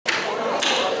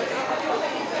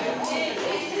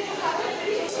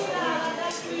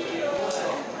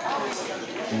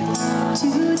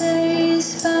2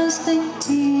 days past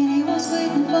 18, he was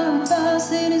waiting for a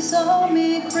bus and he saw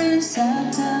me grin,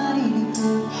 sat down in a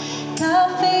book.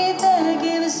 Coffee there,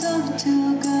 gave us something to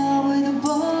a girl with a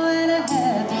boy and a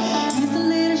hat. He's the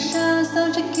little shines,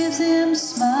 don't you give him a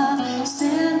smile.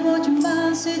 Said, would you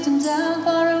mind sitting down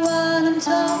for a while and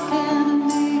talking to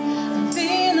me? I'm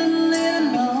feeling a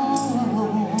little low.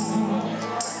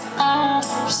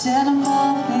 She said, I'm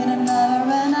off in an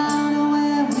hour and I know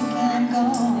where we can go.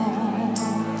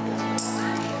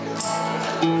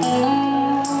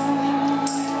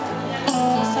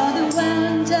 So they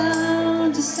went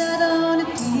down to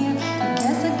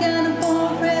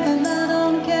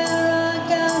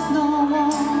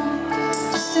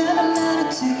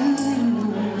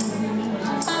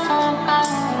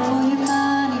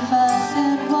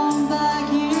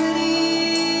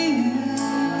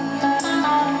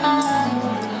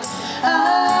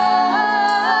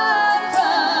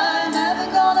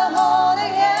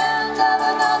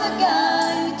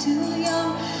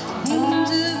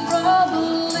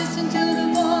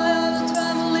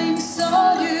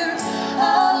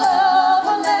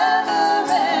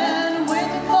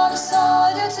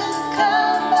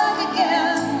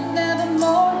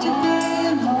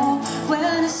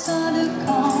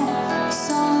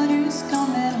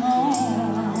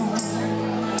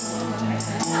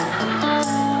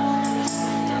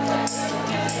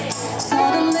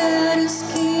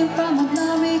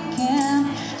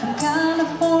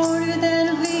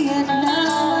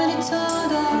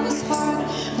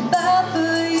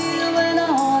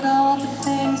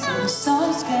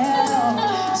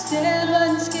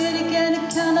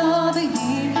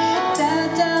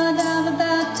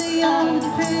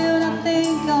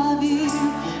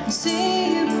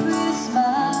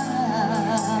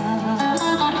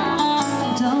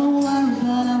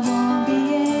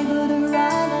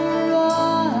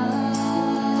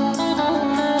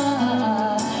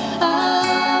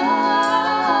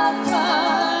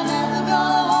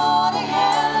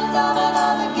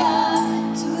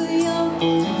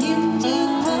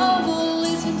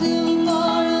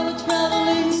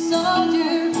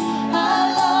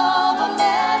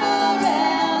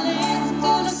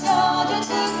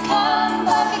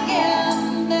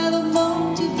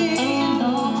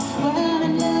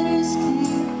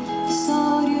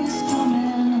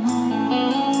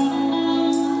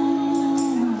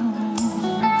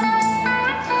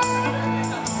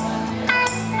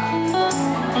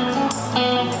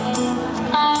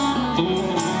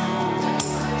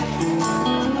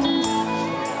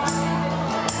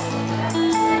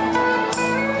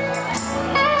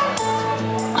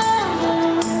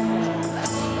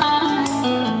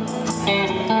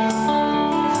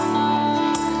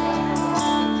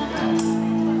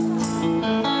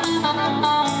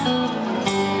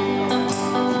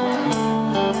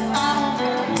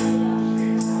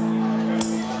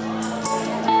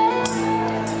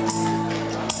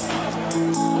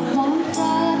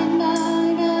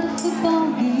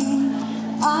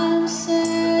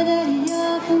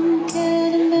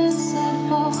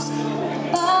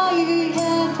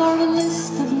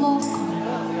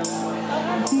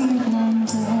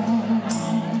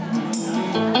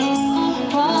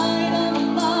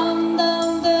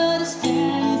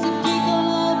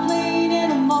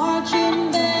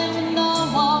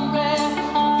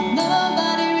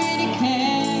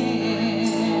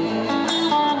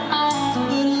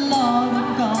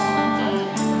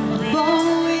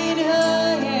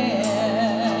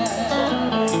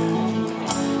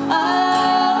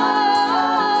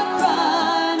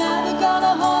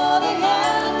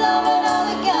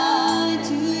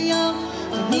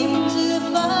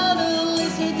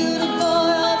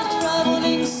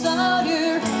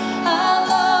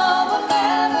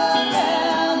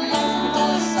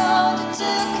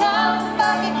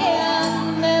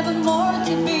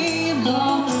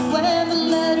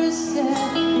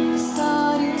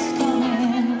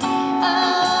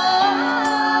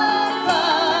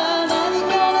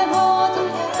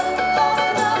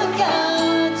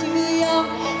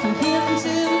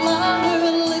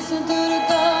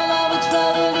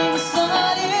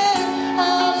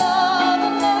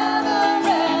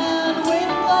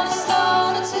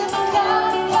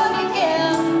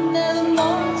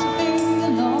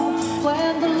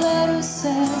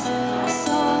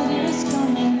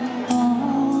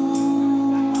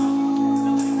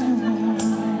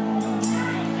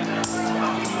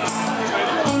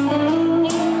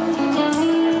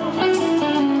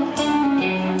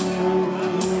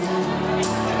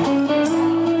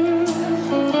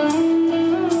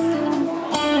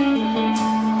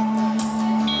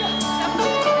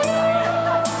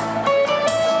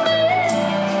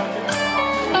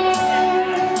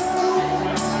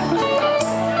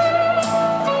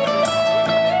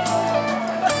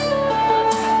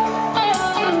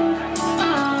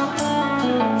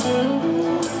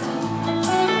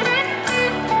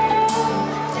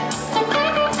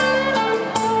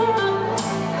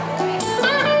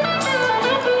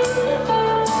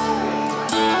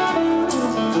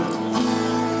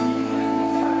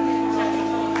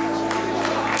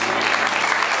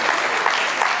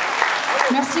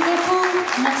beaucoup.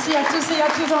 Merci à tous et à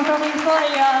toutes encore une fois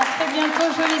et à très bientôt,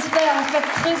 je l'espère.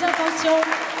 Faites très attention,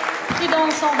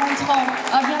 prudence en rentrant.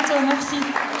 À bientôt, merci.